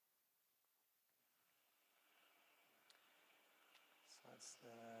It's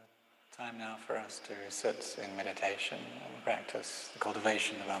the time now for us to sit in meditation and practice the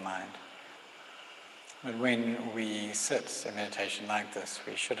cultivation of our mind. But when we sit in meditation like this,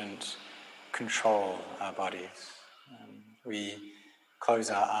 we shouldn't control our bodies. We close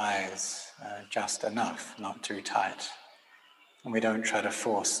our eyes just enough, not too tight. And we don't try to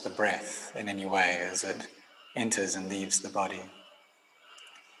force the breath in any way as it enters and leaves the body.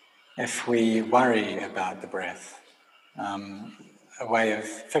 If we worry about the breath, a way of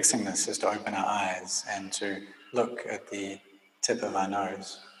fixing this is to open our eyes and to look at the tip of our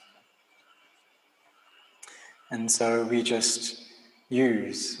nose. And so we just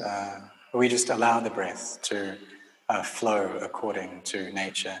allow the breath to flow according to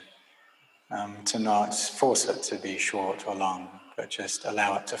nature, to not force it to be short or long, but just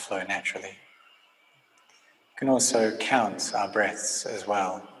allow it to flow naturally. We can also count our breaths as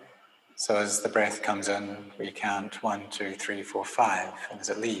well. So as the breath comes in, we count 1, 2, 3, 4, 5, and as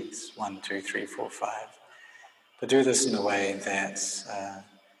it leaves, 1, 2, 3, 4, 5. But do this in a way that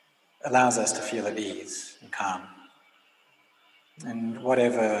allows us to feel at ease and calm. And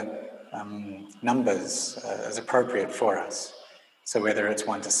whatever numbers is appropriate for us. So whether it's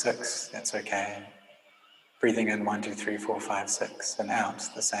 1 to 6, that's okay. Breathing in 1, 2, 3, 4, 5, 6, and out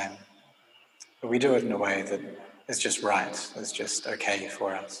the same. But we do it in a way that is just right, is just okay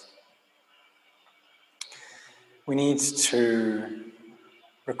for us. We need to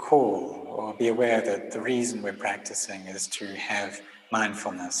recall or be aware that the reason we're practicing is to have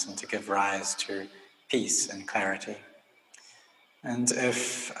mindfulness and to give rise to peace and clarity. And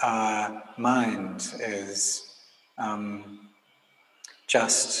if our mind is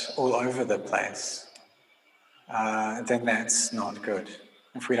just all over the place, then that's not good.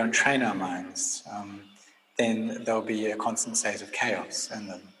 If we don't train our minds, then there'll be a constant state of chaos in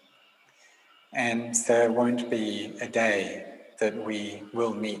them. And there won't be a day that we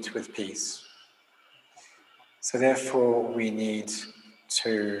will meet with peace. So therefore we need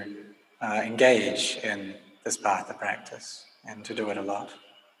to engage in this path of practice and to do it a lot.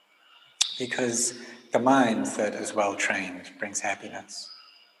 Because the mind that is well trained brings happiness.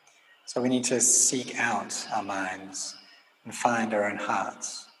 So we need to seek out our minds and find our own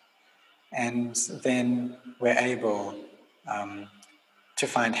hearts. And then we're able to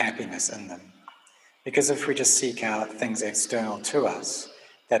find happiness in them. Because if we just seek out things external to us,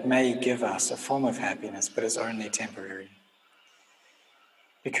 that may give us a form of happiness, but it's only temporary.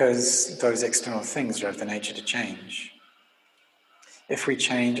 Because those external things are of the nature to change. If we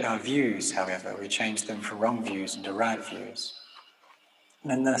change our views, however, we change them from wrong views into right views,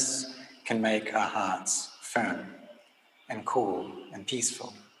 then this can make our hearts firm and cool and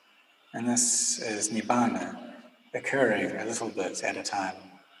peaceful. And this is Nibbana, occurring a little bit at a time.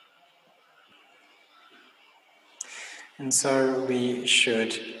 And so we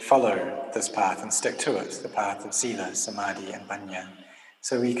should follow this path and stick to it, the path of Sila, Samadhi and Panya,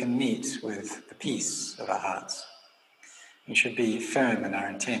 so we can meet with the peace of our hearts. We should be firm in our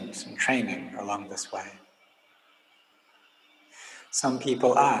intent and training along this way. Some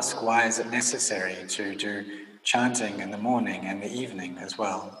people ask, why is it necessary to do chanting in the morning and the evening as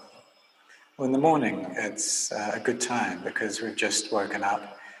well? Well, in the morning it's a good time because we've just woken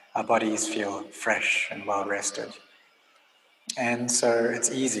up, our bodies feel fresh and well rested. And so it's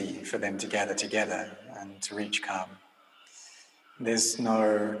easy for them to gather together and to reach calm. There's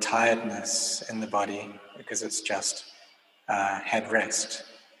no tiredness in the body because it's just had rest.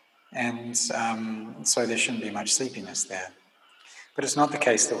 And so there shouldn't be much sleepiness there. But it's not the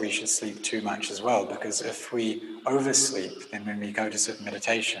case that we should sleep too much as well, because if we oversleep, then when we go to sit in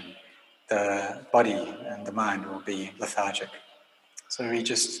meditation, the body and the mind will be lethargic. So we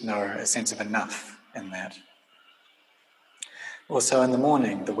just know a sense of enough in that. Also in the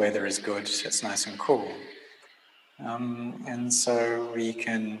morning, the weather is good, it's nice and cool. And so we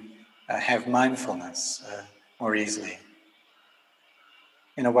can have mindfulness more easily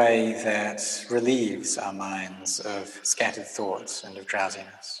in a way that relieves our minds of scattered thoughts and of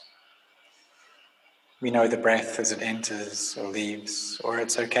drowsiness. We know the breath as it enters or leaves, or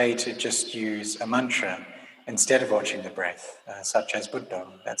it's okay to just use a mantra instead of watching the breath, such as Buddha,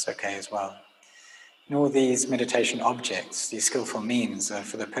 that's okay as well. And all these meditation objects, these skillful means, are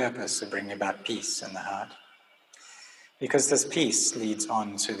for the purpose of bringing about peace in the heart. Because this peace leads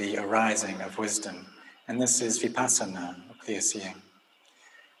on to the arising of wisdom, and this is vipassana, clear seeing.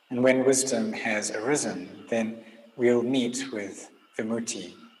 And when wisdom has arisen, then we'll meet with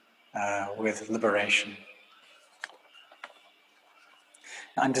vimutti, with liberation.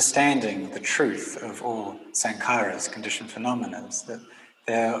 Understanding the truth of all sankharas, conditioned phenomena, that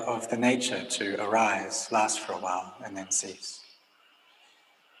they're of the nature to arise, last for a while, and then cease.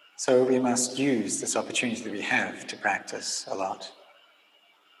 So we must use this opportunity that we have to practice a lot.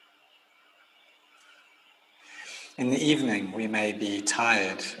 In the evening, we may be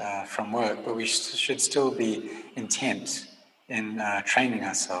tired from work, but we should still be intent in training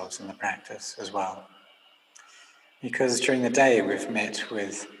ourselves in the practice as well. Because during the day, we've met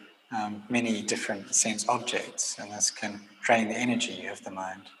with many different sense objects, and this can drain the energy of the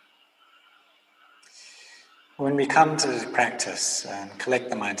mind. When we come to practice and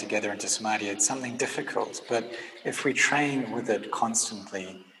collect the mind together into samadhi, it's something difficult, but if we train with it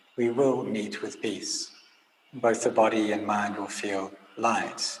constantly, we will meet with peace. Both the body and mind will feel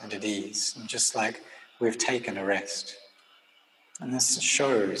light and at ease, and just like we've taken a rest. And this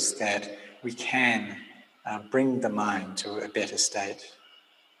shows that we can bring the mind to a better state.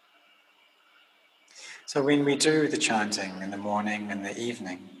 So when we do the chanting in the morning and the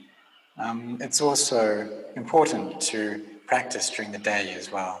evening, it's also important to practice during the day as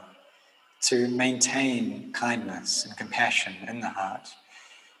well, to maintain kindness and compassion in the heart,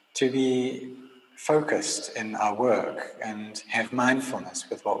 to be focused in our work and have mindfulness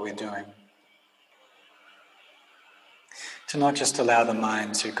with what we're doing. To not just allow the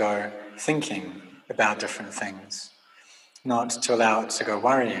mind to go thinking about different things, not to allow it to go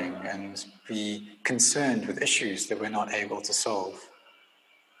worrying and be concerned with issues that we're not able to solve.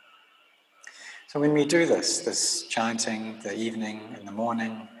 So when we do this chanting, the evening and the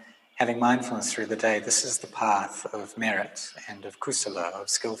morning, having mindfulness through the day, this is the path of merit and of kusala, of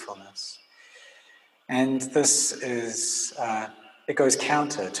skillfulness. And this is, it goes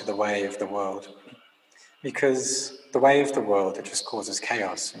counter to the way of the world, because the way of the world, it just causes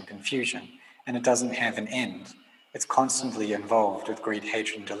chaos and confusion, and it doesn't have an end. It's constantly involved with greed,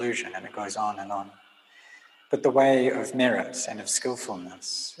 hatred, and delusion, and it goes on and on. But the way of merit and of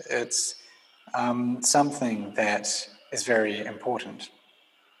skillfulness, it's something that is very important,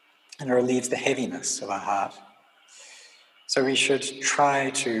 and it relieves the heaviness of our heart. So we should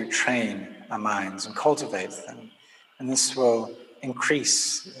try to train our minds and cultivate them, and this will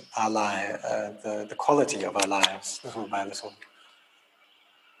increase our the quality of our lives little by little.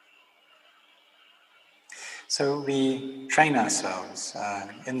 So we train ourselves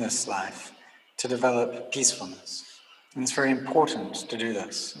in this life to develop peacefulness, and it's very important to do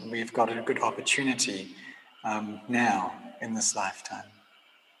this. We've got a good opportunity now in this lifetime.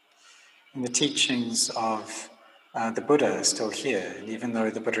 And the teachings of the Buddha are still here, and even though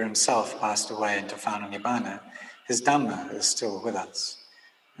the Buddha himself passed away into final Nibbana, his Dhamma is still with us.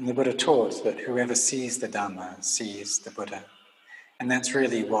 And the Buddha taught that whoever sees the Dhamma sees the Buddha. And that's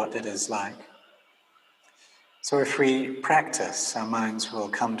really what it is like. So if we practice, our minds will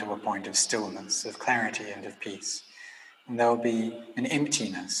come to a point of stillness, of clarity and of peace. And there will be an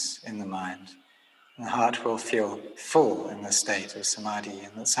emptiness in the mind. And the heart will feel full in the state of samadhi,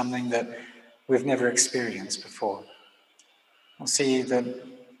 and that's something that we've never experienced before. We'll see that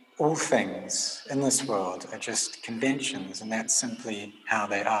all things in this world are just conventions, and that's simply how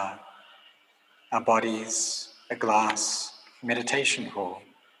they are. Our bodies, a glass, a meditation hall,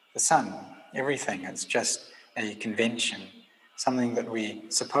 the sun, everything, it's just a convention, something that we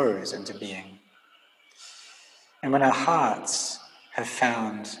suppose into being. And when our hearts have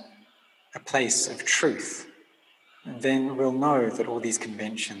found a place of truth, then we'll know that all these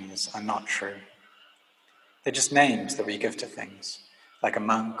conventions are not true. They're just names that we give to things, like a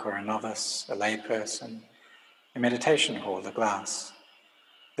monk or a novice, a layperson, a meditation hall, a glass.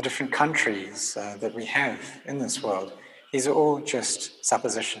 The different countries that we have in this world, these are all just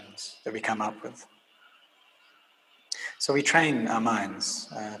suppositions that we come up with. So we train our minds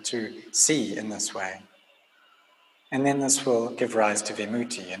to see in this way. And then this will give rise to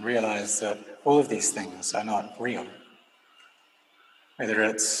vimutti and realize that all of these things are not real. Whether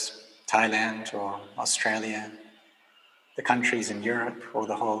it's Thailand or Australia, the countries in Europe or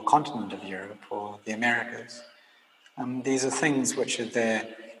the whole continent of Europe or the Americas. These are things which are there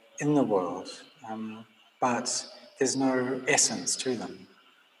in the world, but there's no essence to them.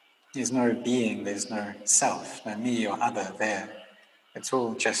 There's no being, there's no self, no me or other there. It's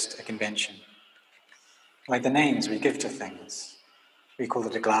all just a convention. Like the names we give to things. We call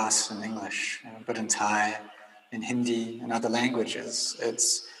it a glass in English, but in Thai, in Hindi, and other languages,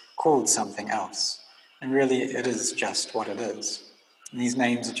 it's called something else. And really, it is just what it is. And these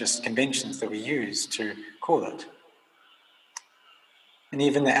names are just conventions that we use to call it. And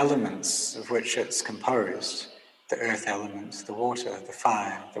even the elements of which it's composed, the earth element, the water, the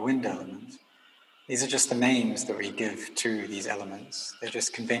fire, the wind element, these are just the names that we give to these elements. They're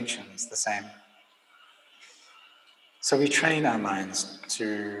just conventions, the same. So we train our minds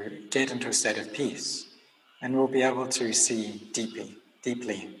to get into a state of peace, and we'll be able to see deeply,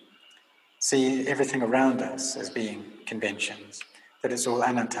 See everything around us as being conventions, that it's all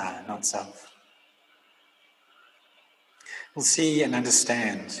anatta, not self. We'll see and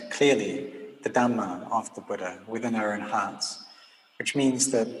understand clearly the Dhamma of the Buddha within our own hearts, which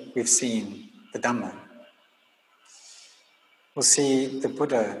means that we've seen the Dhamma. We'll see the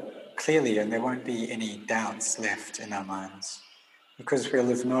Buddha clearly, and there won't be any doubts left in our minds, because we'll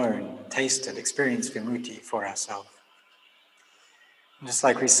have known, tasted, experienced vimutti for ourselves. Just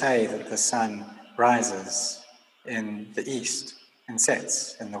like we say that the sun rises in the east and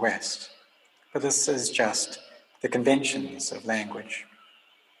sets in the west, but this is just the conventions of language.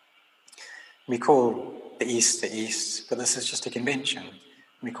 We call the east, but this is just a convention.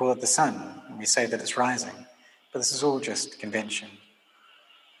 We call it the sun, and we say that it's rising, but this is all just convention.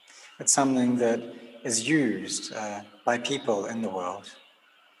 It's something that is used by people in the world.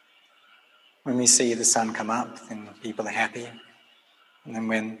 When we see the sun come up, then people are happy. And then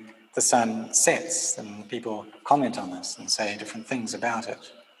when the sun sets, then people comment on this and say different things about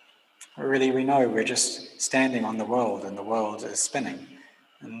it. But really, we know we're just standing on the world, and the world is spinning.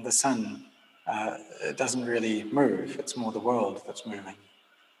 And the sun it doesn't really move, it's more the world that's moving.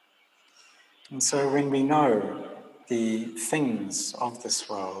 And so when we know the things of this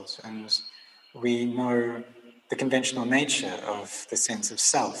world, and we know the conventional nature of the sense of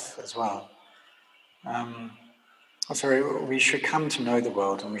self as well, we should come to know the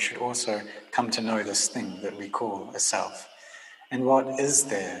world, and we should also come to know this thing that we call a self. And what is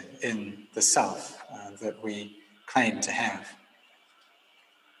there in the self that we claim to have?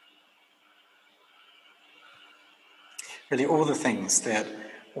 Really, all the things that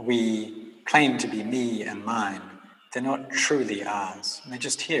we claim to be me and mine, they're not truly ours. They're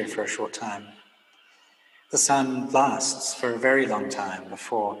just here for a short time. The sun lasts for a very long time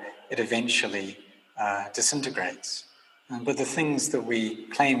before it eventually disintegrates. But the things that we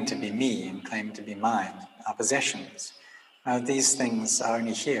claim to be me and claim to be mine, our possessions, these things are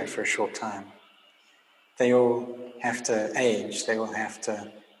only here for a short time. They all have to age, they all have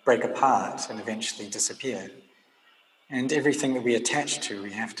to break apart and eventually disappear. And everything that we attach to,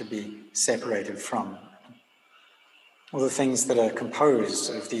 we have to be separated from. All the things that are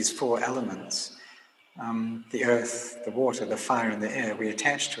composed of these four elements, the earth, the water, the fire, and the air, we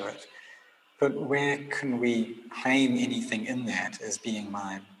attach to it. But where can we claim anything in that as being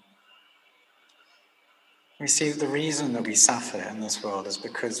mine? We see that the reason that we suffer in this world is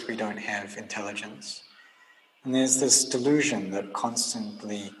because we don't have intelligence. And there's this delusion that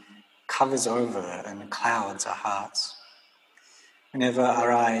constantly covers over and clouds our hearts. Whenever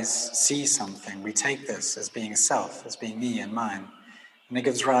our eyes see something, we take this as being self, as being me and mine, and it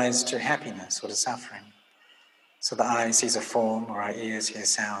gives rise to happiness or to suffering. So the eye sees a form, or our ears hear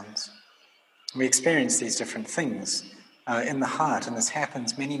sounds. We experience these different things in the heart, and this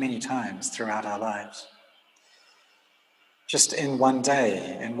happens many, many times throughout our lives. Just in one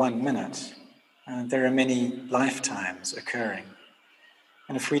day, in 1 minute, there are many lifetimes occurring.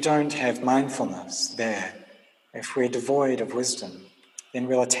 And if we don't have mindfulness there, if we're devoid of wisdom, then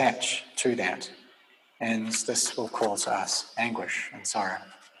we'll attach to that, and this will cause us anguish and sorrow.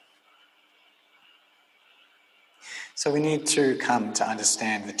 So we need to come to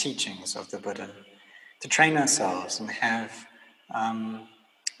understand the teachings of the Buddha, to train ourselves and have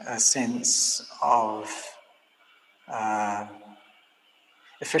a sense of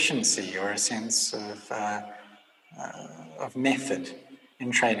efficiency, or a sense of method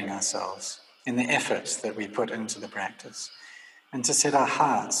in training ourselves, in the effort that we put into the practice, and to set our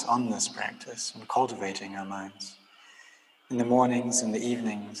hearts on this practice and cultivating our minds. In the mornings and the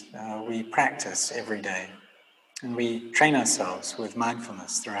evenings, we practice every day, and we train ourselves with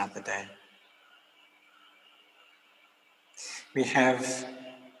mindfulness throughout the day. We have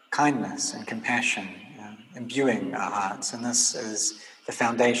kindness and compassion imbuing our hearts, and this is the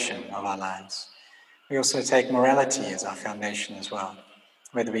foundation of our lives. We also take morality as our foundation as well,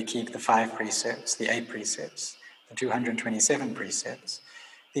 whether we keep the 5 precepts, the 8 precepts, the 227 precepts.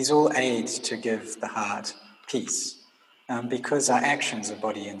 These all aid to give the heart peace, because our actions of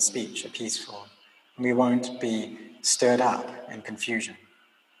body and speech are peaceful. We won't be stirred up in confusion.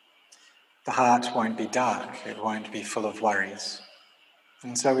 The heart won't be dark, it won't be full of worries.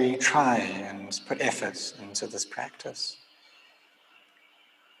 And so we try and put effort into this practice.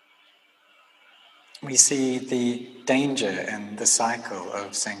 We see the danger in the cycle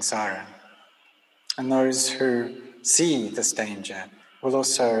of samsara. And those who see this danger will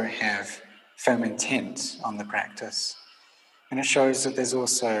also have firm intent on the practice. And it shows that there's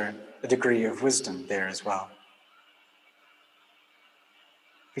also a degree of wisdom there as well.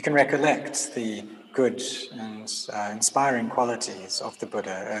 We can recollect the good and inspiring qualities of the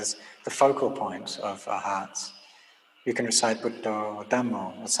Buddha as the focal point of our hearts. We can recite Buddha or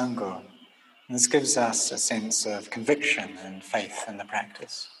Dhammo or Sangho, and this gives us a sense of conviction and faith in the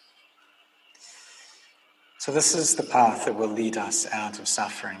practice. So this is the path that will lead us out of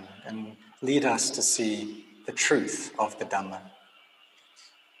suffering and lead us to see the truth of the Dhamma.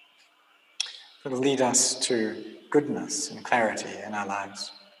 It will lead us to goodness and clarity in our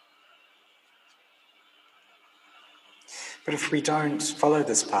lives. But if we don't follow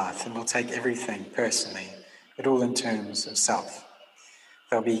this path, then we'll take everything personally, it all in terms of self.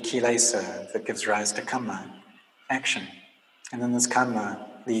 There'll be kilesa that gives rise to kamma, action. And then this kamma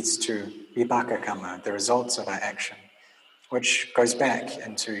leads to vipaka kamma, the results of our action, which goes back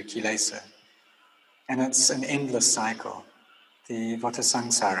into kilesa. And it's an endless cycle, the vata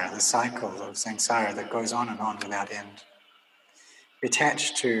samsara, the cycle of samsara that goes on without end. We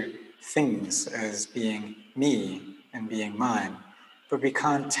attach to things as being me and being mine, but we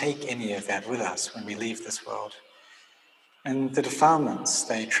can't take any of that with us when we leave this world. And the defilements,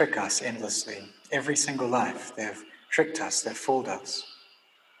 they trick us endlessly. Every single life, they've tricked us, they've fooled us.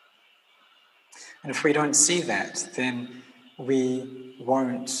 And if we don't see that, then we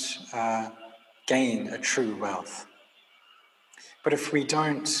won't gain a true wealth. But if we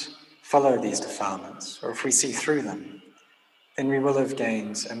don't follow these defilements, or if we see through them, then we will have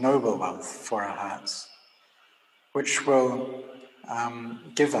gained a noble wealth for our hearts, which will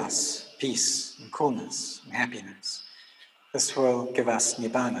give us peace and coolness and happiness. This will give us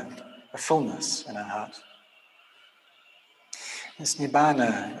nibbana, a fullness in our heart. This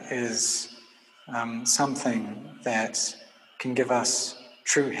nibbana is something that can give us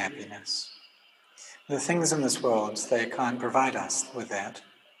true happiness. The things in this world, they can't provide us with that.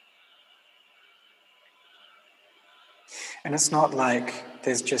 And it's not like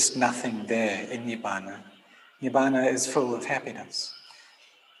there's just nothing there in Nibbana. Nibbana is full of happiness.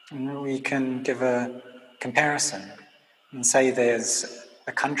 And we can give a comparison and say there's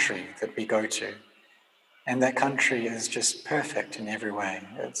a country that we go to, and that country is just perfect in every way.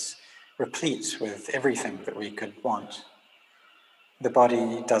 It's replete with everything that we could want. The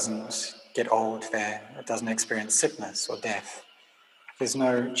body doesn't get old there. It doesn't experience sickness or death. There's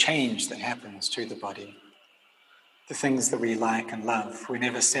no change that happens to the body. The things that we like and love, we're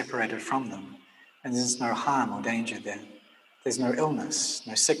never separated from them, and there's no harm or danger there. There's no illness,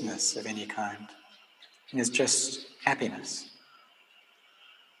 no sickness of any kind, and there's just happiness.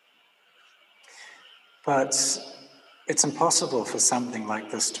 But it's impossible for something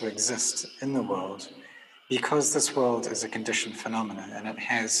like this to exist in the world because this world is a conditioned phenomenon and it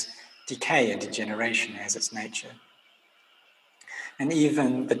has decay and degeneration as its nature. And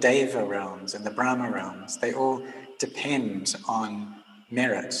even the Deva realms and the Brahma realms, they all depend on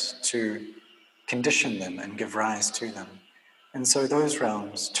merit to condition them and give rise to them. And so those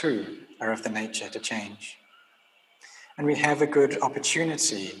realms too are of the nature to change. And we have a good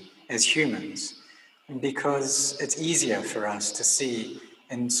opportunity as humans because it's easier for us to see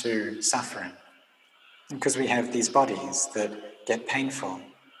into suffering because we have these bodies that get painful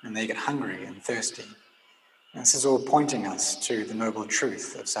and they get hungry and thirsty. And this is all pointing us to the noble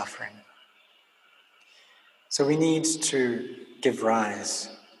truth of suffering. So we need to give rise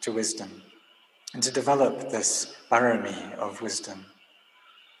to wisdom and to develop this parami of wisdom.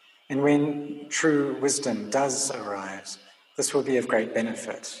 And when true wisdom does arise, this will be of great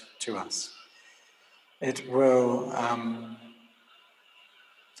benefit to us. It will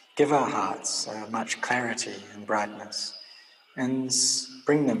give our hearts much clarity and brightness and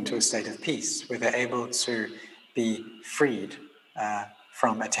bring them to a state of peace where they're able to be freed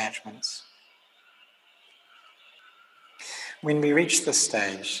from attachments. When we reach this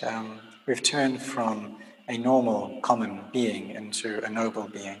stage, we've turned from a normal, common being into a noble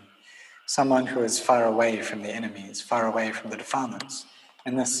being, someone who is far away from the enemies, far away from the defilements,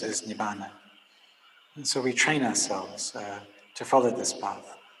 and this is Nibbana. And so we train ourselves to follow this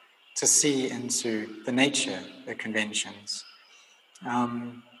path, to see into the nature of conventions.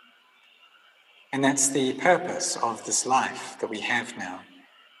 And that's the purpose of this life that we have now,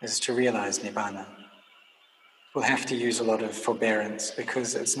 is to realize Nibbana. We'll have to use a lot of forbearance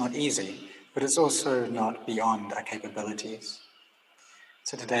because it's not easy, but it's also not beyond our capabilities.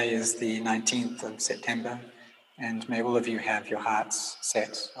 So today is the 19th of September, and may all of you have your hearts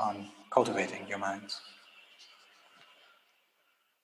set on cultivating your minds.